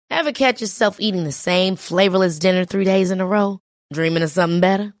Ever catch yourself eating the same flavorless dinner 3 days in a row? Dreaming of something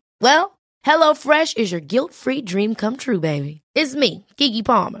better? Well, HelloFresh is your guilt-free dream come true, baby. It's me, Keke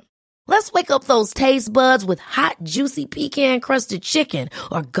Palmer. Let's wake up those taste buds with hot, juicy pecan-crusted chicken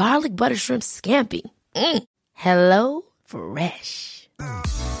or garlic butter shrimp scampi. Hello Fresh.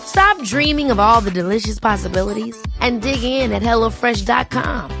 Stop dreaming of all the delicious possibilities and dig in at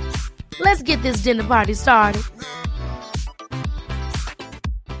HelloFresh.com. Let's get this dinner party started.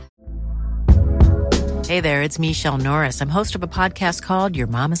 Hey there, it's Michelle Norris. I'm host of a podcast called Your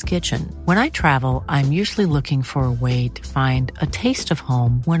Mama's Kitchen. When I travel, I'm usually looking for a way to find a taste of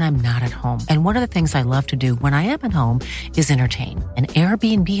home when I'm not at home. And one of the things I love to do when I am at home is entertain. And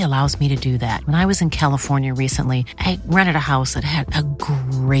Airbnb allows me to do that. When I was in California recently, I rented a house that had a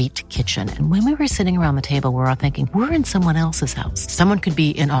great kitchen. And when we were sitting around the table, we were all thinking, we're in someone else's house. Someone could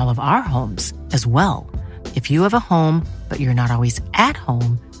be in all of our homes as well. If you have a home, but you're not always at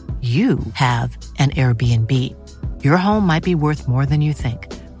home, you have an Airbnb. Your home might be worth more than you think.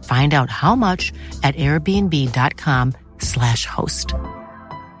 Find out how much at airbnb.com/host.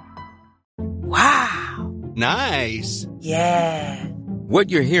 Wow. Nice. Yeah. What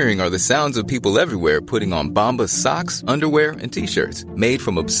you're hearing are the sounds of people everywhere putting on Bombas socks, underwear, and T-shirts made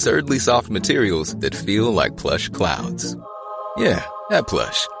from absurdly soft materials that feel like plush clouds. Yeah, that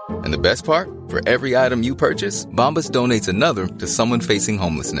plush. And the best part? For every item you purchase, Bombas donates another to someone facing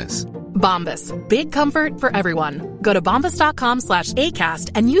homelessness. Bombas. Big comfort for everyone. Go to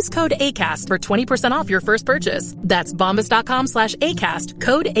bombas.com/ACAST and use code ACAST for 20% off your first purchase. That's bombas.com/ACAST.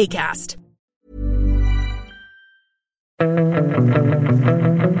 Code ACAST.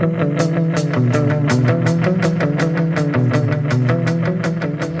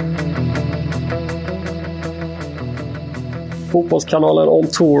 Fotbollskanalen On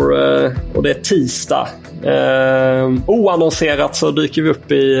Tour och det är tisdag. Oannonserat så dyker vi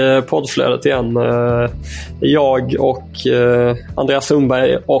upp i poddflödet igen. Jag och Andreas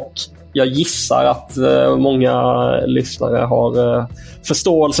Sundberg, och jag gissar att många lyssnare har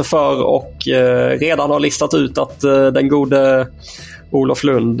förståelse för och redan har listat ut att den gode Olof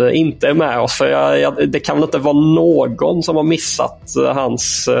Lund inte är med oss. För det kan väl inte vara någon som har missat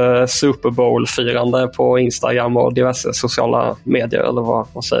hans Super Bowl-firande på Instagram och diverse sociala medier, eller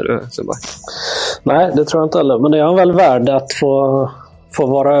vad säger du, Sundberg? Nej, det tror jag inte heller. Men det är han väl värd att få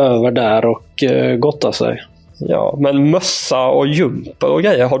vara över där och gotta sig. Ja, men mössa och jumper och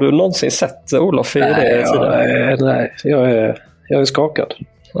grejer. Har du någonsin sett Olof i det tidigare? Nej, jag är skakad.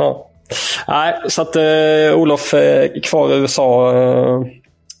 Ja. Nej, så att Olof är kvar i USA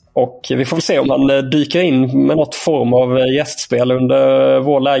och vi får se om han dyker in med något form av gästspel under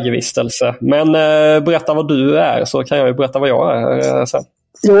vår lägervistelse. Men berätta vad du är, så kan jag ju berätta vad jag är sen.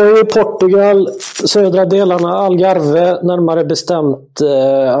 Jag är i Portugal, södra delarna, Algarve närmare bestämt.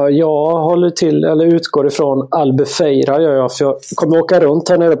 Jag håller till, eller utgår ifrån Albufeira, för jag kommer åka runt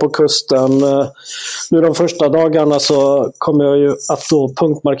här nere på kusten. Nu de första dagarna så kommer jag ju att då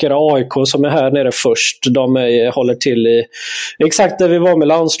punktmarkera AIK som är här nere först. De håller till i exakt där vi var med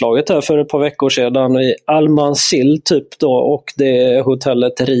landslaget här för ett par veckor sedan, i Almansil typ då, och det är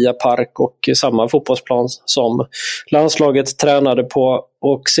hotellet Ria Park och samma fotbollsplan som landslaget tränade på.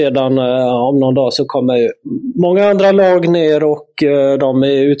 Och sedan om någon dag så kommer många andra lag ner och de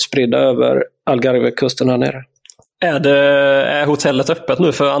är utspridda över Algarvekusten här nere. Är hotellet öppet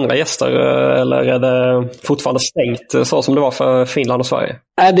nu för andra gäster, eller är det fortfarande stängt så som det var för Finland och Sverige?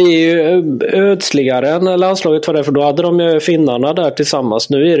 Det är ju ödsligare än landslaget var det, för då hade de ju finnarna där tillsammans.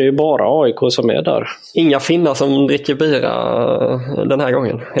 Nu är det ju bara AIK som är där. Inga finnar som dricker bira den här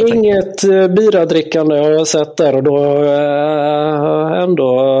gången? Inget biradrickande har jag sett där, och då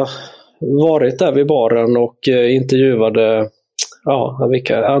ändå varit där vid baren och intervjuade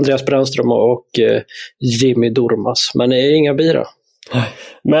Andreas Brännström och Jimmy Durmaz, men det är inga bira.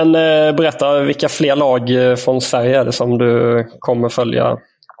 Men berätta, vilka fler lag från Sverige är det som du kommer följa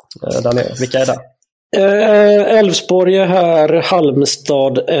där nere? Vilka är det? Elfsborg är här,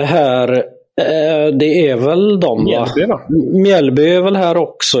 Halmstad är här, det är väl de, Mjällby, va? Mjällby är väl här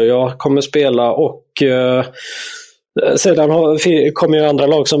också, jag kommer spela, och sedan kommer ju andra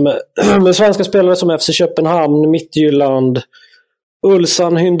lag som med svenska spelare som FC Köpenhamn, Midtjylland,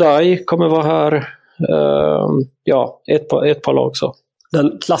 Ulsan Hyundai kommer vara här. Ett par lag så.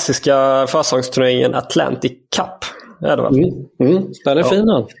 Den klassiska försäsongsturneringen Atlantic Cup är det väl? Den är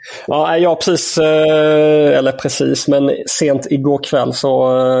fin. Ja, jag precis, men sent igår kväll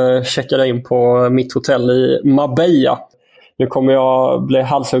så checkade jag in på mitt hotell i Marbella. Nu kommer jag bli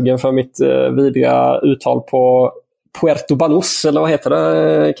halshuggen för mitt vidriga uttal på Puerto Banús, eller vad heter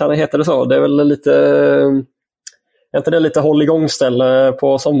det? Kan det heta det så? Det är väl lite Är inte det lite håll igång-ställe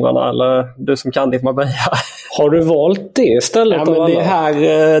på somrarna, eller du som kan ditt Marbella? Har du valt det stället? Ja, men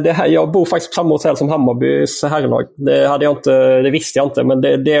det här, jag bor faktiskt på samma hotell som Hammarbys herrlag. Det visste jag inte, men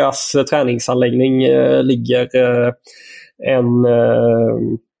deras träningsanläggning ligger en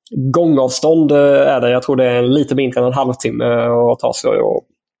gångavstånd är det. Jag tror det är lite mindre än en halvtimme att ta sig och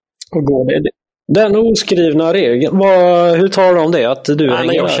gå. Den oskrivna regeln, hur tar de det? Att du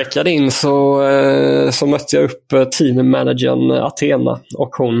när jag checkade in så mötte jag upp teammanagern Athena, och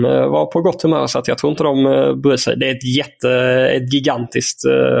hon var på gott humör, så att jag tror inte de bryr sig. Det är ett gigantiskt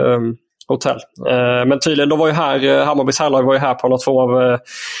hotell. Men tydligen, de var ju här, Hammarbys herrlag var ju här på något form av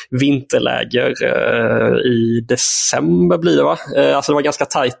vinterläger i december blir det, va? Alltså det var ganska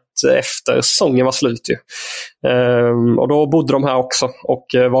tajt efter säsongen var slut ju. Och då bodde de här också och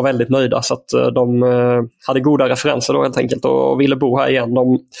var väldigt nöjda, så att de hade goda referenser då helt enkelt och ville bo här igen.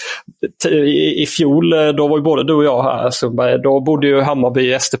 I fjol, då var ju både du och jag här, Sundberg, då bodde ju Hammarby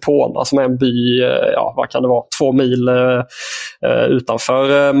i Estepona, som är en by, vad kan det vara, 2 mil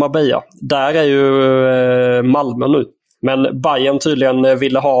utanför Marbella. Där är ju Malmö nu. Men Bayern tydligen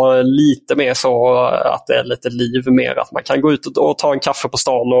ville ha lite mer så att det är lite liv mer, att man kan gå ut och ta en kaffe på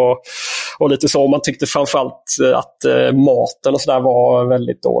stan och lite så. Man tyckte framförallt att maten och sådär var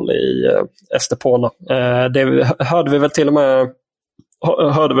väldigt dålig i Estepona. Det hörde vi väl till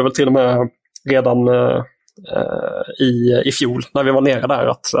och med redan i fjol när vi var nere där,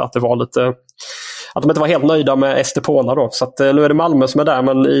 att det var lite, att de inte var helt nöjda med Estepona då. Så att, nu är det Malmö som är där,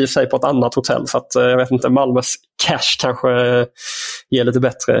 men i sig på ett annat hotell. Så att, jag vet inte, Malmös cash kanske ger lite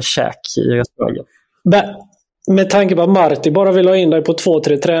bättre käk i restaurangen. Med tanke på att Marti bara vill ha in dig på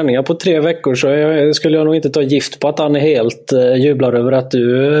 2-3 träningar på 3 veckor, så skulle jag nog inte ta gift på att han är helt jublar över att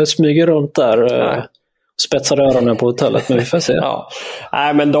du smyger runt där. Spetsar öronen på hotellet, men vi får se. Ja.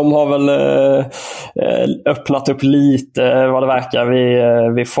 Nej, men de har väl öppnat upp lite vad det verkar.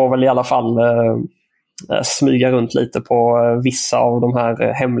 Vi får väl i alla fall smyga runt lite på vissa av de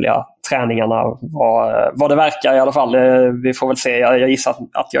här hemliga träningarna, vad det verkar i alla fall. Vi får väl se. Jag gissar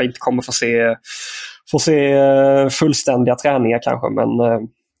att jag inte kommer få se fullständiga träningar kanske, men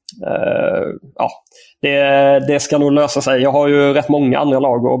det ska nog lösa sig. Jag har ju rätt många andra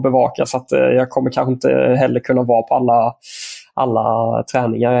lag att bevaka, så att jag kommer kanske inte heller kunna vara på alla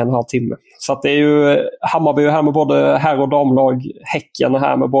träningar en halvtimme. Så att det är ju Hammarby här med både herr- och damlag, Häcken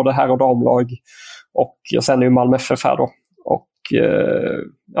här med både herr- och damlag, och sen är ju Malmö FF här då. Och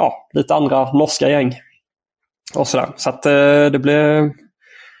lite andra norska gäng och sådär. Så att det blir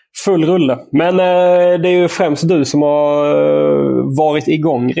full rulle. Men det är ju främst du som har varit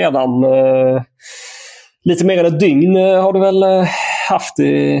igång redan. Lite mer än ett dygn har du väl haft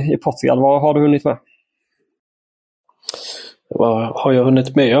i Portugal. Vad har du hunnit med? Vad har jag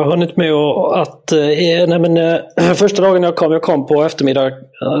hunnit med? Jag har hunnit med att första dagen jag kom på eftermiddag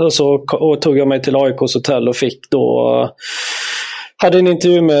och tog jag mig till AIKs hotell och hade en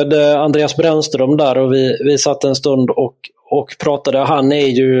intervju med Andreas Brännström där, och vi satt en stund och pratade. Han är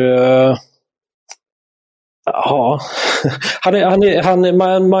ju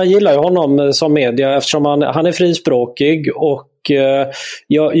man gillar ju honom som media, eftersom han är frispråkig, och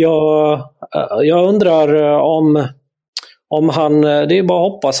jag undrar om han, det är bara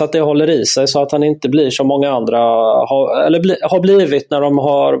att hoppas att det håller i sig, så att han inte blir som många andra har blivit när de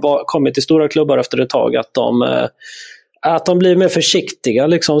har kommit till stora klubbar efter ett tag, att de blir mer försiktiga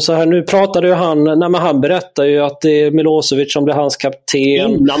liksom. Så här, nu pratade ju han berättar ju att det är Milosevic som blir hans kapten.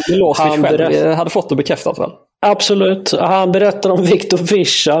 Innan Milosevic själv hade fått det bekräftat väl? Absolut. Han berättar om Viktor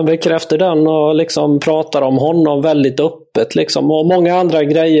Fischer, han bekräftar den och liksom pratar om honom väldigt öppet liksom. Och många andra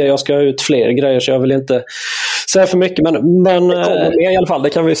grejer, jag ska ha ut fler grejer så jag vill inte säga för mycket, men det kommer med i alla fall, det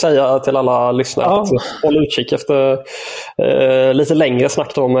kan vi säga till alla lyssnare. Ja. Håll utkik efter lite längre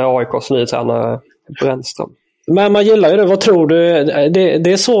snack då med AIKs nytränare Brännström. Men man gillar ju det. Vad tror du?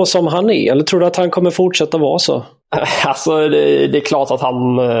 Det är så som han är? Eller tror du att han kommer fortsätta vara så? Alltså det är klart att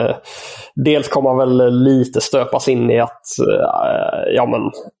han dels kommer väl lite stöpas in i att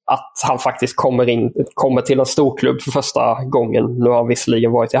han faktiskt kommer till en storklubb för första gången. Nu har han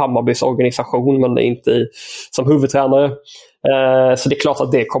visserligen varit i Hammarbys organisation, men det är inte som huvudtränare. Så det är klart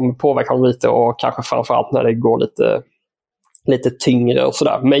att det kommer påverka honom lite, och kanske framförallt när det går lite tyngre och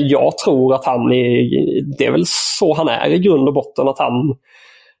sådär. Men jag tror att det är väl så han är i grund och botten, att han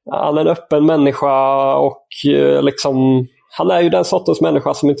är en öppen människa, och liksom han är ju den sortens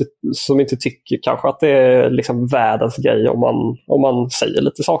människa som inte tycker kanske att det är liksom världens grej om man säger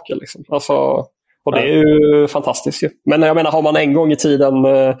lite saker liksom. Alltså, Och det är ju fantastiskt ju. Men jag menar, har man en gång i tiden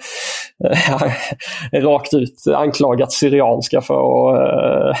rakt ut anklagat Syrianska för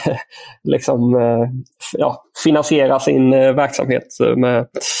att finansiera sin verksamhet med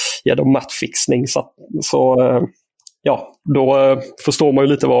genom matchfixning, så då förstår man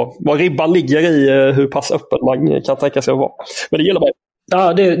ju lite vad ribban ligger i, hur pass öppen man kan tänka sig att vara. Men det gäller mig.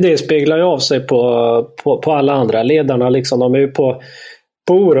 Ja, det speglar ju av sig på alla andra ledarna. Liksom. De är ju på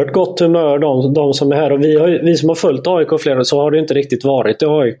oerhört gott humör, de som är här. Och vi som har följt AIK flera, så har det inte riktigt varit i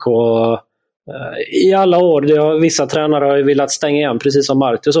AIK i alla år. Vissa tränare har ju velat stänga igen, precis som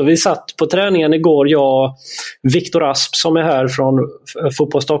Marcus. Så vi satt på träningen igår, jag, Viktor Asp som är här från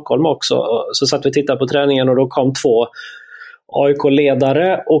Fotboll Stockholm också. Så satt vi och tittade på träningen och då kom 2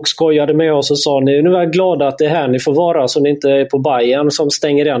 AIK-ledare och skojade med oss och sa: nu är jag glada att det är här ni får vara, så ni inte är på Bayern som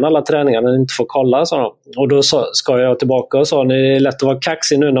stänger igen alla träningar när ni inte får kolla. Så. Och då skojade jag tillbaka och sa: det är lätt att vara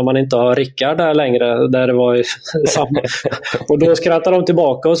kaxig nu när man inte har Rickard där längre, där det var samma. Och då skrattade de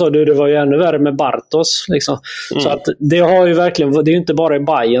tillbaka och sa: det var ju ännu värre med Bartos. Liksom. Så att det har ju verkligen, det är ju inte bara i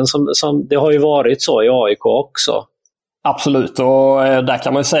Bayern som det har ju varit så i AIK också. Absolut, och där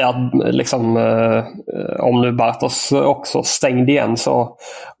kan man ju säga att liksom, om nu Bartos också stängde igen, så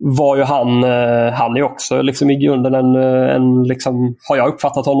var ju han är också liksom i grunden en liksom, har jag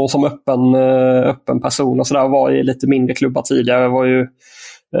uppfattat honom som öppen person och sådär. Var i lite mindre klubbar tidigare.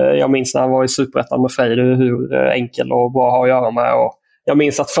 Jag minns när han var i Superettan med Frej, hur enkel och bra har att göra med. Och jag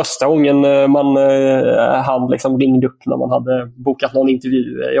minns att första gången han liksom ringde upp när man hade bokat någon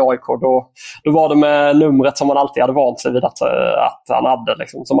intervju i AIK, då var det med numret som man alltid hade vant sig vid att han hade,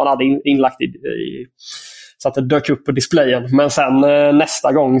 liksom, som man hade inlagt så att det dök upp på displayen. Men sen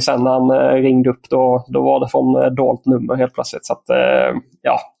nästa gång när han ringde upp, då var det från dolt nummer helt plötsligt. Så att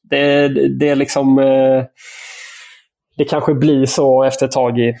det är liksom... Det kanske blir så efter ett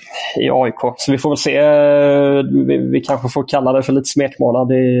tag i AIK. Så vi får väl se. Vi kanske får kalla det för lite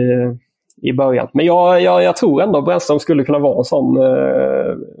smekmånad i början. Men jag tror ändå Brännström skulle kunna vara en sån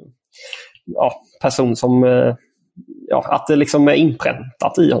person som... att det liksom är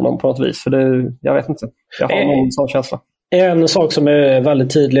inpräntat i honom på något vis. För jag vet inte. Jag har någon sån känsla. En sak som är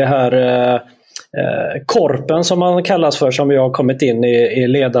väldigt tydlig här... Korpen som han kallas för, som jag har kommit in i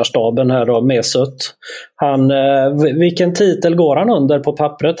ledarstaben här då, med Sutt. Vilken titel går han under på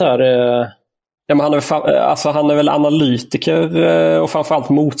pappret här? Ja, men han är väl analytiker och framförallt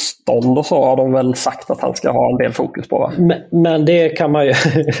motstånd, och så har de väl sagt att han ska ha en del fokus på, va? Men det kan man ju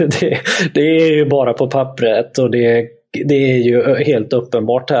det är ju bara på pappret, och det är ju helt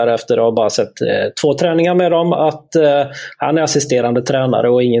uppenbart här efter att ha bara sett 2 träningar med dem att han är assisterande tränare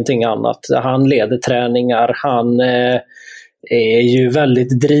och ingenting annat. Han leder träningar, han är ju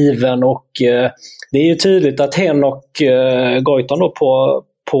väldigt driven, och det är ju tydligt att Henok Goitom då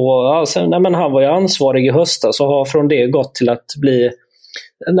han var ju ansvarig i höstas, så har från det gått till att bli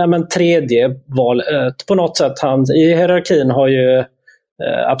tredje val på något sätt. Han i hierarkin har ju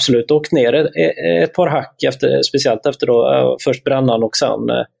absolut åkt ner ett par hack, speciellt efter då, först Brännan och sen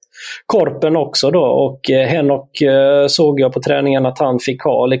Korpen också då. Och Henok såg jag på träningen att han fick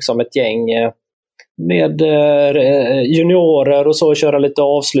ha liksom ett gäng med juniorer och så, köra lite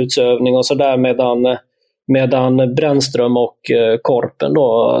avslutsövning och så där, medan Brännström och Korpen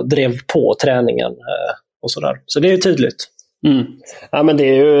då drev på träningen och så där. Så det är tydligt. Ja, men det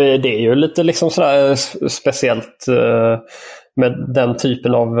är ju lite liksom sådär speciellt med den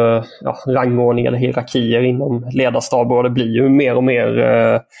typen av rangordning eller hierarkier inom ledarstab, och det blir ju mer och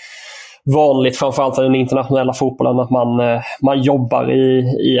mer vanligt, framförallt i den internationella fotbollen, att man jobbar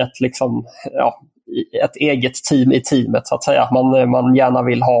i ett liksom, ett eget team i teamet, så att säga. Man gärna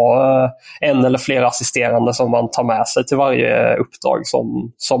vill ha en eller flera assisterande som man tar med sig till varje uppdrag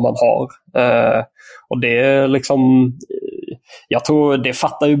som man har. Och det är liksom, jag tror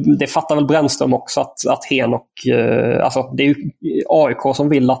det fattar väl Brännström också, att Henok, alltså det är ju AIK som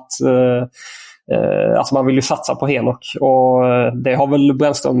vill att alltså man vill ju satsa på Henok, och det har väl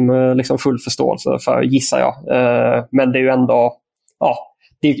Brännström liksom full förståelse för, gissar jag. Men det är ju ändå,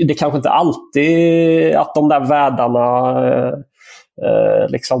 det kanske inte alltid att de där världarna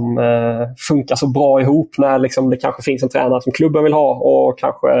liksom funkar så bra ihop, när liksom det kanske finns en tränare som klubben vill ha och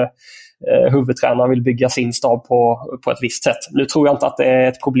kanske huvudtränaren vill bygga sin stab på ett visst sätt. Nu tror jag inte att det är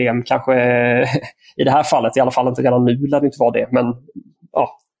ett problem kanske i det här fallet, i alla fall inte redan nu lär det inte vara det, men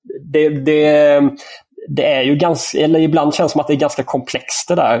det är ju ganska, eller ibland känns det som att det är ganska komplext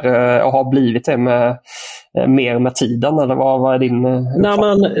det där, och har blivit det mer med tiden, eller vad är din Nej,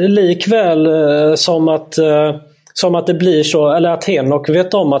 men likväl som att som att det blir så, eller att Henok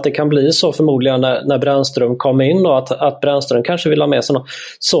vet om att det kan bli så förmodligen när Brännström kommer in och att Brännström kanske vill ha med sig någon.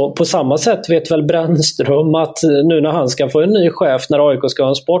 Så på samma sätt vet väl Brännström att nu när han ska få en ny chef, när AIK ska ha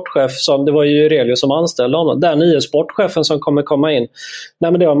en sportchef, som det var ju Aurelius som anställde honom, den nya sportchefen som kommer komma in,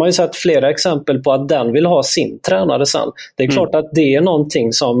 nej men det har man ju sett flera exempel på att den vill ha sin tränare sen. Det är klart att det är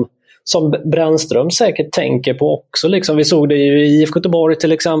någonting som Brännström säkert tänker på också. Liksom, vi såg det ju i IFK Göteborg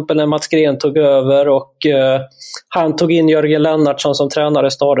till exempel när Mats Gren tog över och han tog in Jörgen Lennartsson som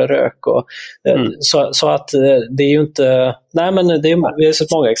tränare, Stare Rök. Så att det är ju inte... Nej, men vi har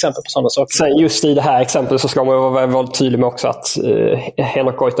sett många exempel på sådana saker. Sen just i det här exemplet så ska man ju vara väldigt tydlig med också att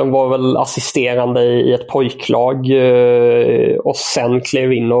Henok Goitom var väl assisterande i ett pojklag och sen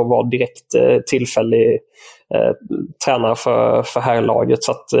klev in och var direkt tillfällig tränare för herrlaget,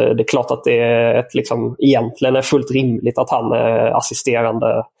 så att det är klart att det är egentligen är fullt rimligt att han är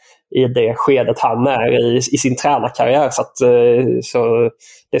assisterande i det skedet han är i sin tränarkarriär, så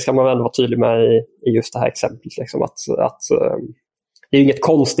det ska man ändå vara tydlig med i just det här exemplet liksom, att det är inget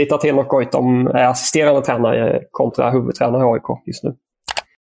konstigt att Henok Goitom är assisterande tränare kontra huvudtränare i AIK just nu.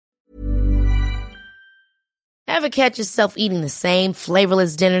 Ever catch yourself eating the same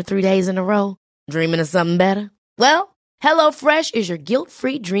flavorless dinner 3 days in a row? Dreaming of something better? Well, HelloFresh is your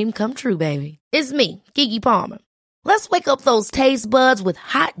guilt-free dream come true, baby. It's me, Keke Palmer. Let's wake up those taste buds with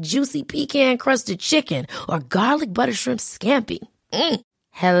hot, juicy pecan-crusted chicken or garlic butter shrimp scampi.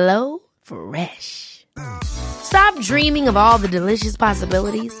 Hello Fresh. Stop dreaming of all the delicious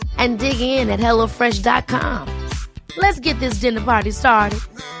possibilities and dig in at HelloFresh.com. Let's get this dinner party started.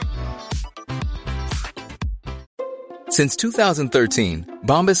 Since 2013,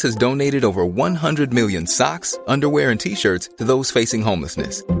 Bombas has donated over 100 million socks, underwear, and T-shirts to those facing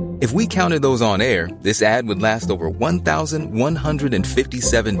homelessness. If we counted those on air, this ad would last over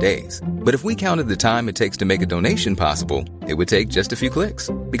 1,157 days. But if we counted the time it takes to make a donation possible, it would take just a few clicks.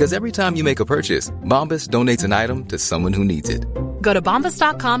 Because every time you make a purchase, Bombas donates an item to someone who needs it. Go to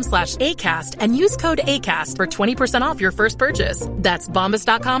bombas.com/ACAST and use code ACAST for 20% off your first purchase. That's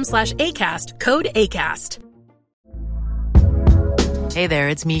bombas.com/ACAST, code ACAST. Hey there,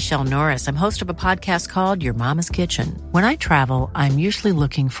 it's Michelle Norris. I'm host of a podcast called Your Mama's Kitchen. When I travel, I'm usually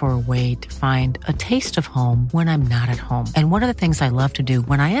looking for a way to find a taste of home when I'm not at home. And one of the things I love to do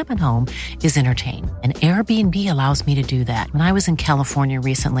when I am at home is entertain. And Airbnb allows me to do that. When I was in California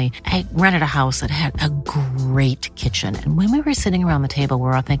recently, I rented a house that had a great kitchen. And when we were sitting around the table, we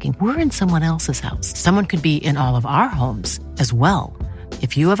were all thinking, we're in someone else's house. Someone could be in all of our homes as well.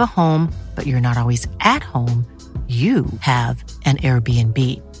 If you have a home, but you're not always at home, you have an Airbnb.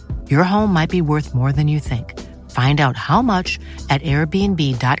 Your home might be worth more than you think. Find out how much at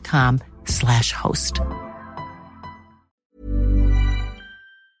airbnb.com/host.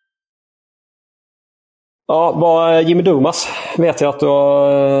 Ja, vad Jimmy Durmaz vet jag att du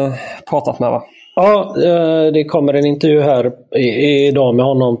har pratat med, va? Ja, det kommer en intervju här idag med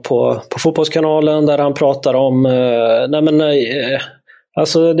honom på Fotbollskanalen där han pratar om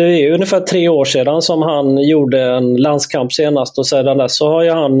alltså det är ju ungefär 3 år sedan som han gjorde en landskamp senast, och sedan dess så har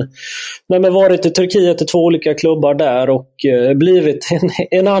ju han varit i Turkiet i 2 olika klubbar där och blivit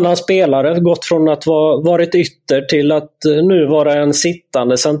en annan spelare, gått från att varit ytter till att nu vara en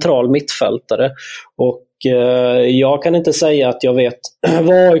sittande central mittfältare. Och jag kan inte säga att jag vet vad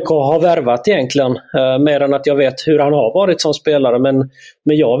AIK har värvat egentligen, mer än att jag vet hur han har varit som spelare, men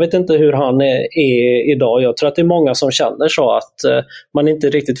jag vet inte hur han är idag. Jag tror att det är många som känner så, att man inte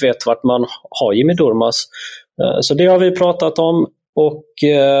riktigt vet vart man har Jimmy Durmaz. Så det har vi pratat om, och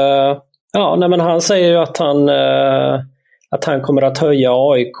han säger ju att han kommer att höja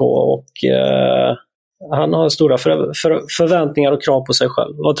AIK, och han har stora förväntningar och krav på sig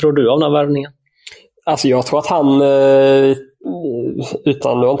själv. Vad tror du om den här värvningen? Alltså jag tror att han,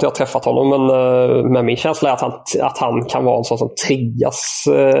 utan nu har inte jag träffat honom, men min känsla är att han kan vara en sån som triggas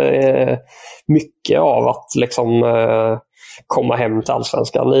mycket av att komma hem till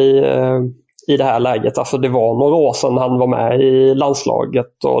Allsvenskan i det här läget. Alltså det var några år sedan han var med i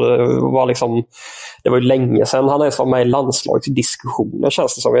landslaget, och det var ju länge sedan han är med i landslagsdiskussioner,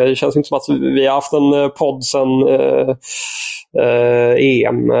 känns det som. Det känns inte som att vi har haft en podd sedan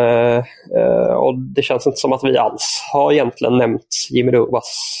EM, och det känns inte som att vi alls har egentligen nämnt Jimmy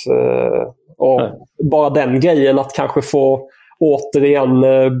Durmaz, och bara den grejen att kanske få återigen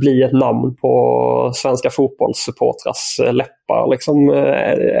bli ett namn på svenska fotbollssupportrars läppar.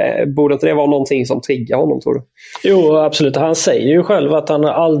 Borde inte det vara någonting som triggar honom, tror du? Jo, absolut. Han säger ju själv att han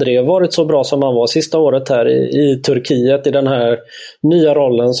aldrig har varit så bra som han var sista året här i Turkiet, i den här nya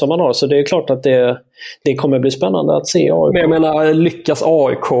rollen som han har. Så det är klart att det kommer bli spännande att se AIK. Men jag menar, lyckas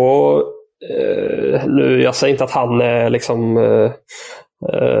AIK nu, jag säger inte att han är liksom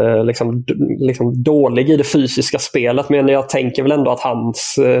dålig i det fysiska spelet, men jag tänker väl ändå att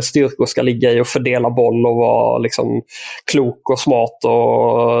hans styrkor ska ligga i att fördela boll och vara liksom klok och smart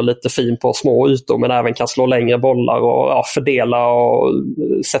och lite fin på små ytor, men även kan slå längre bollar och fördela och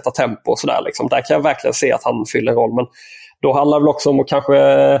sätta tempo och sådär liksom. Där kan jag verkligen se att han fyller en roll, men då handlar det väl också om att kanske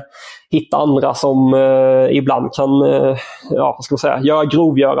hitta andra som ibland kan göra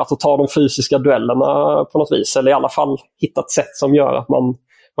grovgörat och ta de fysiska duellerna på något vis. Eller i alla fall hitta ett sätt som gör att man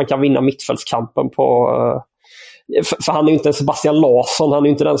kan vinna mittfältskampen på... För han är ju inte en Sebastian Larsson, han är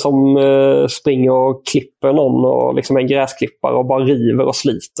ju inte den som springer och klipper någon och liksom är en gräsklippare och bara river och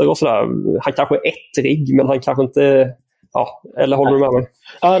sliter och sådär. Han kanske är ettrig, men han kanske inte... Ja, eller håller du med mig?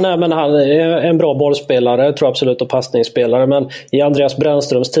 Ja, nej, men han är en bra bollspelare, tror absolut, och passningsspelare. Men i Andreas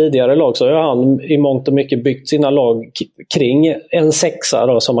Brännströms tidigare lag så har han i mångt och mycket byggt sina lag kring en sexa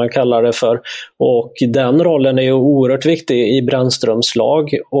då, som man kallar det för. Och den rollen är ju oerhört viktig i Brännströms lag.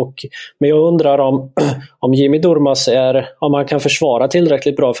 Men jag undrar om Jimmy Durmaz om han kan försvara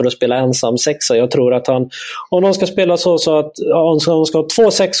tillräckligt bra för att spela ensam sexa. Jag tror att om de ska spela så att om de ska ha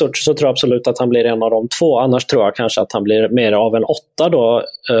 2 sexor, så tror jag absolut att han blir en av de 2. Annars tror jag kanske att han blir mer av en 8 då,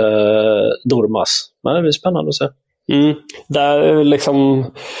 Durmaz. Men det blir spännande att se. Där liksom,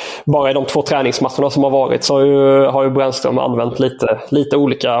 bara i de 2 träningsmatcherna som har varit så har ju Brännström använt lite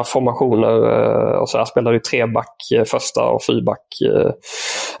olika formationer och så här spelade ju 3-back första och 4-back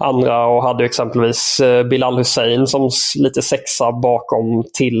andra, och hade ju exempelvis Bilal Hussein som lite sexa bakom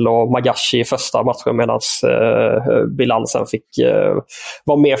Till och Magashi i första matchen, medan Bilal sen fick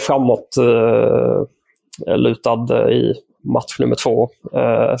vara mer framåt lutad i match nummer 2.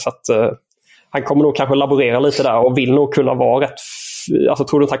 Så att han kommer nog kanske laborera lite där och vill nog kunna vara alltså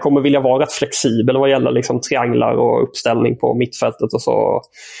tror du att han kommer vilja vara rätt flexibel vad gäller liksom trianglar och uppställning på mittfältet och så?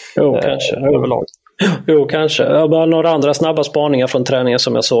 Kanske. Överlag. Jo, kanske. Jag bara några andra snabba spaningar från träningen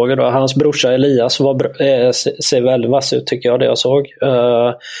som jag såg då. Hans brorsa Elias ser väldigt vass ut, tycker jag, det jag såg.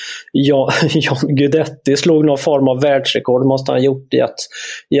 John Guidetti slog någon form av världsrekord, måste han gjort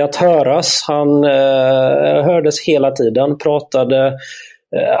i att höras. Han hördes hela tiden, pratade.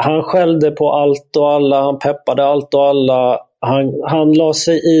 Han skällde på allt och alla, han peppade allt och alla. Han la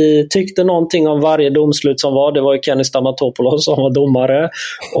sig i, tyckte någonting om varje domslut som var. Det var ju Kenny Stamatopoulos som var domare.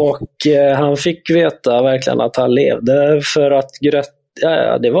 Och han fick veta verkligen att han levde för att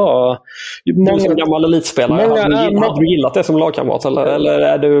det var... Du som gammal elitspelare, hade du gillat det som lagkamrat eller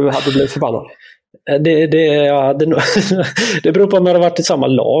hade du blivit förbannad? Det beror på om man hade varit i samma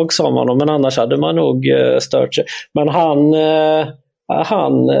lag, sa man, men annars hade man nog stört sig. Men han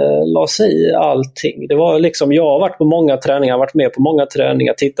la sig i allting. Det var liksom, jag har varit på många träningar, varit med på många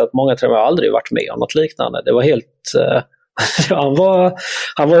träningar, tittat på många träningar, jag har aldrig varit med om något liknande. Det var helt han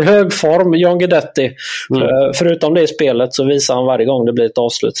var i hög form, John Guidetti. Förutom det i spelet så visar han varje gång det blir ett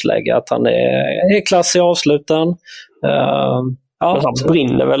avslutsläge att han är klass i avsluten. Han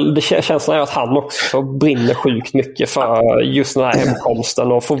brinner väl, det känns som att han också brinner sjukt mycket för just den här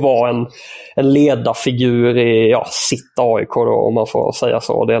hemkomsten och få vara en ledarfigur i sitt AIK då, om man får säga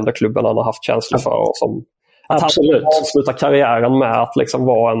så. Det är enda klubben han har haft känslor för, och som att han avslutar karriären med att liksom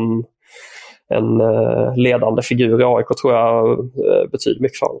vara en ledande figur i AIK, tror jag betyder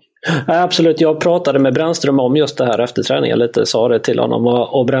mycket för honom. Ja, absolut, jag pratade med Brännström om just det här efter träningen lite, sa det till honom,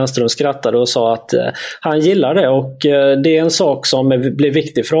 och Brännström skrattade och sa att han gillar det, och det är en sak som blir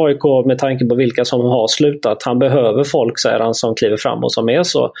viktig för AIK med tanke på vilka som har slutat. Han behöver folk, säger han, som kliver fram och som är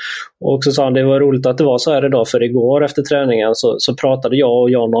så. Och så sa han, det var roligt att det var så här idag, för igår efter träningen så pratade jag och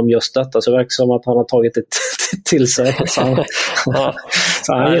John om just detta, så det verkar som att han har tagit det till sig. Så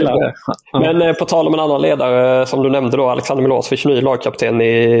han gillar det. Men på tal om en annan ledare som du nämnde då, Alexander Milosevic, ny lagkapten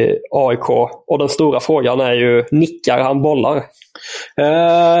i AIK, och den stora frågan är ju, nickar han bollar?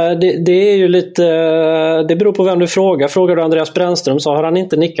 Det är ju lite, det beror på vem du frågar. Frågar du Andreas Brännström så har han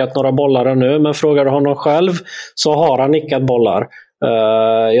inte nickat några bollar ännu, men frågar du honom själv så har han nickat bollar.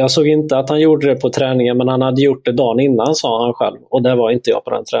 Jag såg inte att han gjorde det på träningen, men han hade gjort det dagen innan, sa han själv, och det var inte jag på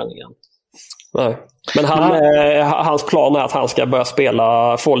den träningen. Nej. Men hans plan är att han ska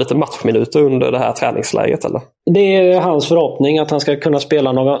börja få lite matchminuter under det här träningsläget, eller? Det är hans förhoppning att han ska kunna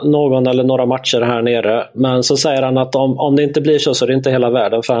spela någon eller några matcher här nere. Men så säger han att om det inte blir så är det inte hela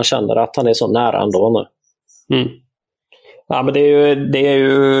världen, för han känner att han är så nära ändå nu. Ja, men det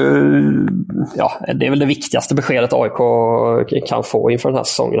är väl det viktigaste beskedet AIK kan få inför den här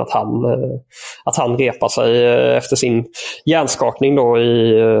säsongen, att han repar sig efter sin hjärnskakning då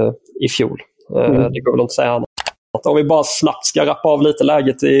i fjol. Det går väl inte att säga annat. Om vi bara snabbt ska rappa av lite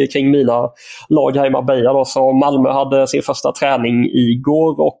läget kring mina lag här i Marbella då, så Malmö hade sin första träning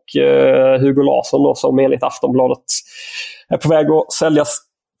igår och Hugo Larsson då, som enligt Aftonbladet är på väg att säljas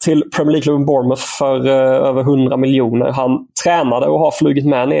till Premier League-klubben Bournemouth för över 100 miljoner. Han tränade och har flugit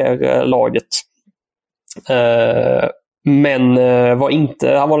med ner laget. Men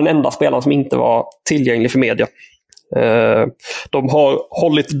han var den enda spelaren som inte var tillgänglig för media. De har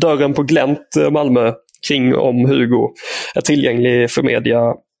hållit dörren på glänt, Malmö, kring om Hugo är tillgänglig för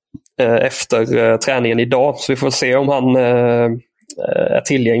media efter träningen idag. Så vi får se om han är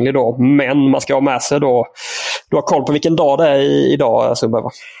tillgänglig då. Men man ska ha med sig då, du har koll på vilken dag det är idag, Sundberg, va?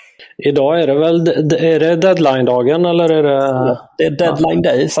 Idag är det väl är det deadline-dagen eller är det... Det är deadline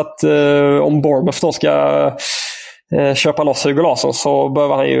day, så att om Bournemouth då ska köpa loss Hugo Larsson så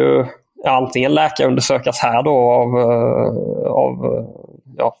behöver han ju antingen läkarundersökas här då av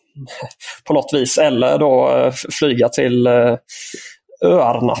på något vis, eller då flyga till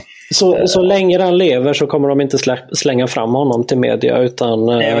öarna. Så länge han lever så kommer de inte slänga fram honom till media, utan...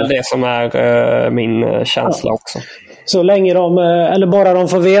 Det är väl det som är min känsla också. Så länge eller bara de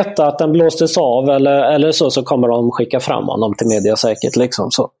får veta att den blåstes av eller så kommer de skicka fram honom till media säkert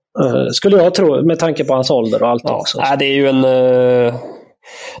liksom. Så skulle jag tro, med tanke på hans ålder och allt också. Nej, det är ju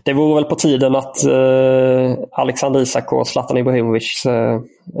det vore väl på tiden att Alexander Isak och Zlatan Ibrahimovic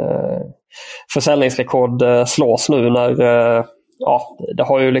försäljningsrekord slås nu när det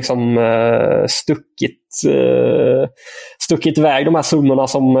har ju liksom stuckit iväg de här summorna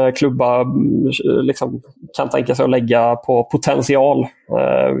som klubbar liksom kan tänka sig att lägga på potential.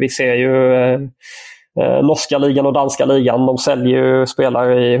 Vi ser ju norska ligan och danska ligan, de säljer ju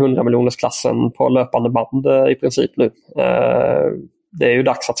spelare i 100 miljonersklassen på löpande band i princip nu. Det är ju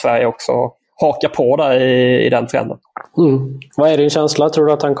dags att Sverige också hakar på där i den trenden. Vad är din känsla? Tror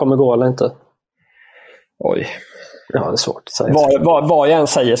du att han kommer gå eller inte? Oj. Ja, det är svårt att säga. Vad jag än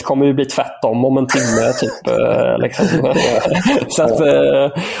säger så kommer det bli tvärtom om en timme typ. Liksom. Så att,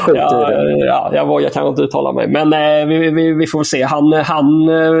 jag vågar kanske inte uttala mig. Men vi får väl se. Han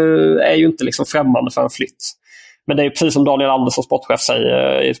är ju inte liksom främmande för en flytt. Men det är ju precis som Daniel Andersson,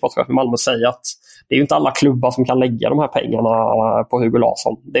 sportchef i Malmö, säger att det är ju inte alla klubbar som kan lägga de här pengarna på Hugo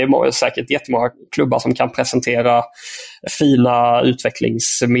Larsson. Det är säkert jättemånga klubbar som kan presentera fina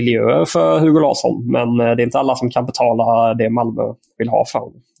utvecklingsmiljöer för Hugo Larsson. Men det är inte alla som kan betala det Malmö vill ha för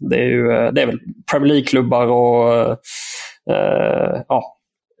honom. Det är väl Premier League-klubbar och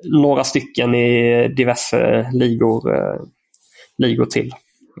några stycken i diverse ligor till.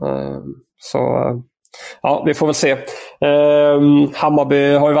 Ja, vi får väl se.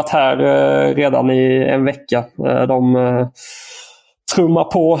 Hammarby har ju varit här redan i en vecka. De trummar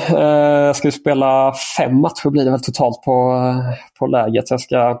på. Ska spela 5 matcher blir det väl totalt på läget. Jag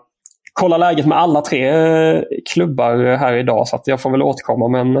ska kolla läget med alla 3 klubbar här idag, så att jag får väl återkomma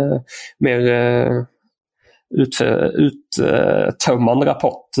med en mer uttömmande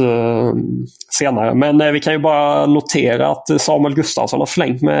rapport senare. Men vi kan ju bara notera att Samuel Gustafsson har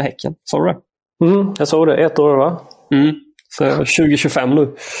förlängt med Häcken. Såg du det? Jag såg det. 1 år, va? Så 2025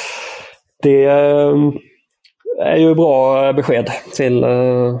 nu. Det är ju bra besked till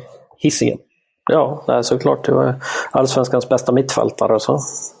Hisingen. Ja, det är såklart. Det var allsvenskans bästa mittfältare och så.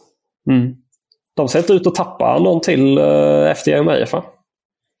 De ser inte ut att tappa någon till efter Jeremejeff, va?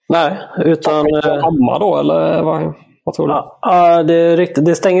 Nej, utan... Hammar då, eller vad tror du? Ja, det är riktigt.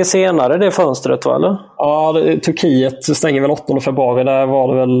 Det stänger senare, det fönstret, va, eller? Ja, Turkiet stänger väl 8 februari. Där var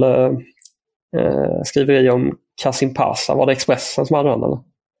det väl skriveri om Kasim Pasa. Var det Expressen som hade den, eller?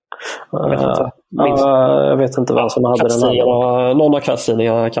 Jag vet inte vem som hade den. Någon av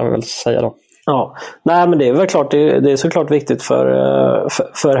kvällstidningarna kan vi väl säga då. Ja, nej, men det är väl klart, det är såklart viktigt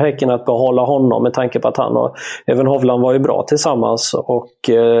för Häcken att behålla honom, med tanke på att han och även Hovland var ju bra tillsammans, och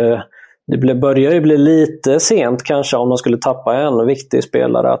det börjar ju bli lite sent kanske om de skulle tappa en viktig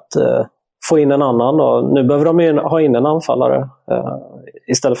spelare att få in en annan då. Nu behöver de ju ha in en anfallare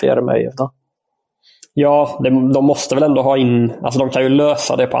istället för Jeremejeff då. Ja, de måste väl ändå ha in, alltså de kan ju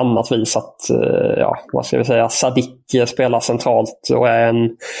lösa det på annat vis, att vad ska vi säga, Sadik spelar centralt och är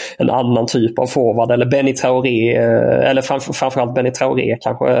en annan typ av forward, eller Benny Traoré, eller framförallt Benny Traoré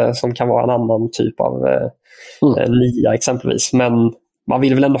kanske, som kan vara en annan typ av nia exempelvis. Men man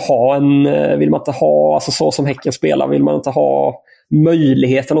vill väl ändå ha vill man inte ha, alltså så som Häcken spelar, vill man inte ha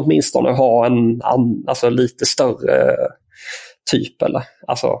möjligheten åtminstone att ha alltså lite större typ, eller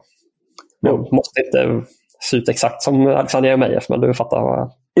alltså måste inte se ut exakt som Alexander Jeremejeff, men du fattar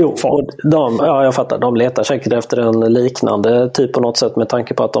vad jag fattar. De letar säkert efter en liknande typ på något sätt, med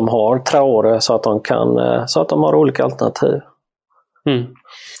tanke på att de har Traoré, så att de har olika alternativ.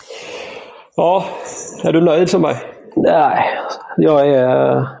 Ja, är du nöjd som mig? Nej, jag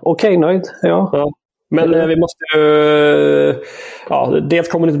är okej nöjd. Ja. Men vi måste ju... dels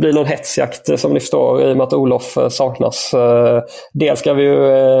kommer det inte bli någon hetsjakt som ni förstår i och med att Olof saknas. Dels ska vi ju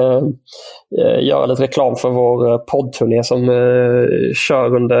göra lite reklam för vår poddturné som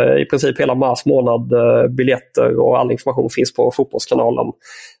kör under i princip hela mars månad. Biljetter och all information finns på Fotbollskanalen.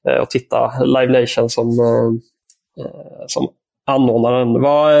 Och titta Live Nation som anordnar den.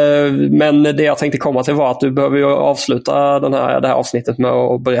 Men det jag tänkte komma till var att du behöver ju avsluta det här avsnittet med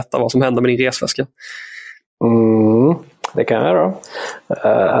att berätta vad som hände med din resväska. Det kan jag då.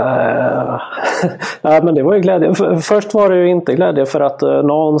 Men det var ju glädje. Först var det ju inte glädje för att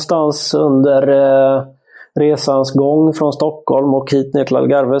någonstans under resans gång från Stockholm och hit ner till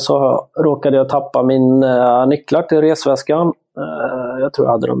Algarve så råkade jag tappa min nycklar till resväskan. Jag tror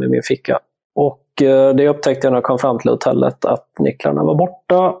jag hade dem i min ficka. Och det upptäckte jag när jag kom fram till hotellet att nycklarna var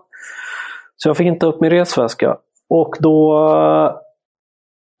borta. Så jag fick inte upp min resväska. Och då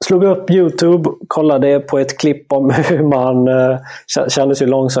slog upp YouTube, kollade på ett klipp om hur man, kändes ju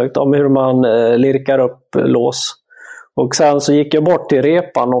långsökt, om hur man lirkar upp lås. Och sen så gick jag bort till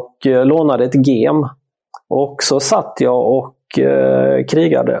repan och lånade ett gem. Och så satt jag och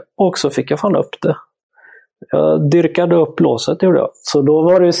krigade. Och så fick jag fan upp det. Jag dyrkade upp låset, gjorde jag. Så då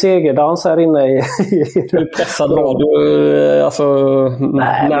var det ju segerdans här inne i... Hur pressad var du? Alltså,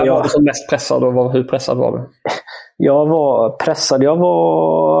 när var du som mest pressad och hur pressad var du? Jag var pressad. Jag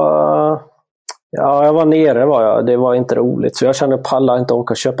var nere var jag. Det var inte roligt. Så jag kände palla inte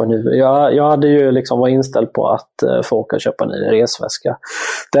åka och köpa ny. Jag hade ju liksom var inställd på att få åka och köpa ny resväska.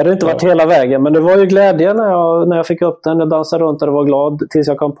 Det hade inte varit hela vägen. Men det var ju glädje när jag fick upp den. Jag dansade runt och var glad. Tills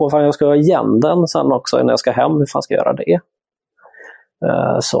jag kom på att jag ska ha igen den sen också när jag ska hem. Hur fan ska jag göra det?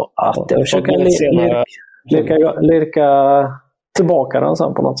 Så att jag försöker lirka tillbaka den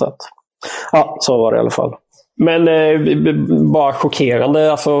sen på något sätt. Ja, så var det i alla fall. Men bara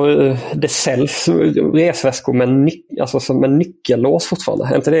chockerande, alltså det säljs resväskor med nyckellås fortfarande.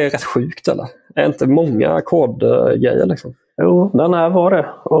 Är inte det rätt sjukt eller? Är inte många kodgrejer liksom? Jo, den här var det.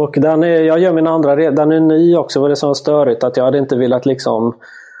 Och jag gör min andra, den är ny också, var det så störigt att jag hade inte velat liksom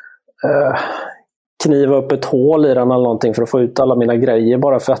kniva upp ett hål i den eller någonting för att få ut alla mina grejer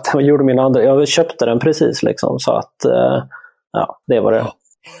bara för att jag köpte den precis liksom, så att det var det.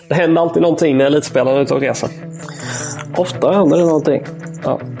 Det händer alltid någonting när elitspelarna är ute och reser. Ofta händer det någonting.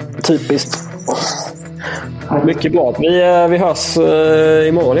 Ja, typiskt. Mycket bra. Vi hörs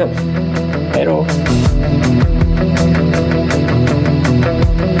imorgon igen. Hej då.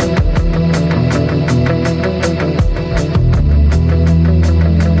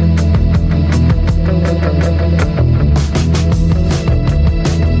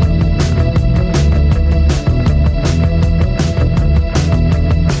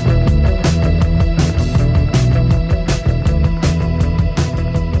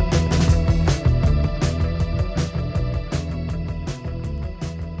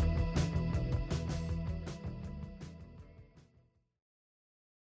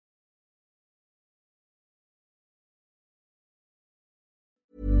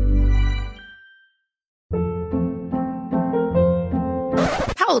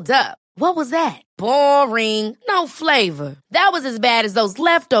 Hold up. What was that? Boring. No flavor. That was as bad as those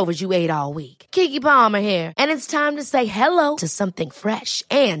leftovers you ate all week. Keke Palmer here. And it's time to say hello to something fresh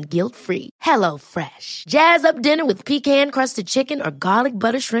and guilt-free. Hello Fresh. Jazz up dinner with pecan-crusted chicken or garlic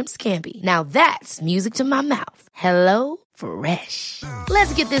butter shrimp scampi. Now that's music to my mouth. Hello Fresh.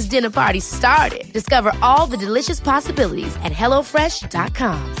 Let's get this dinner party started. Discover all the delicious possibilities at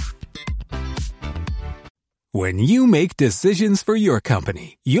HelloFresh.com. When you make decisions for your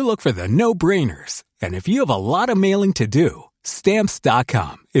company, you look for the no-brainers. And if you have a lot of mailing to do,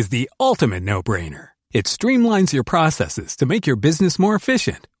 Stamps.com is the ultimate no-brainer. It streamlines your processes to make your business more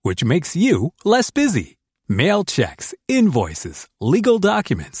efficient, which makes you less busy. Mail checks, invoices, legal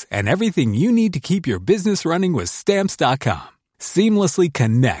documents, and everything you need to keep your business running with Stamps.com. Seamlessly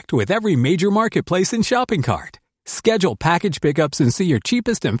connect with every major marketplace and shopping cart. Schedule package pickups and see your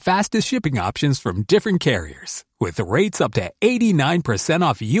cheapest and fastest shipping options from different carriers. With rates up to 89%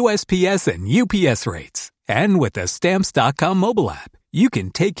 off USPS and UPS rates. And with the Stamps.com mobile app, you can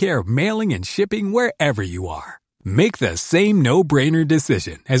take care of mailing and shipping wherever you are. Make the same no-brainer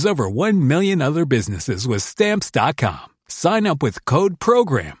decision as over 1 million other businesses with Stamps.com. Sign up with code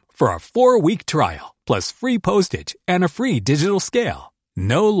PROGRAM for a 4-week trial, plus free postage and a free digital scale.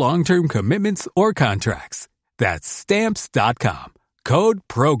 No long-term commitments or contracts. That's Stamps.com. Code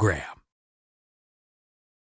PROGRAM.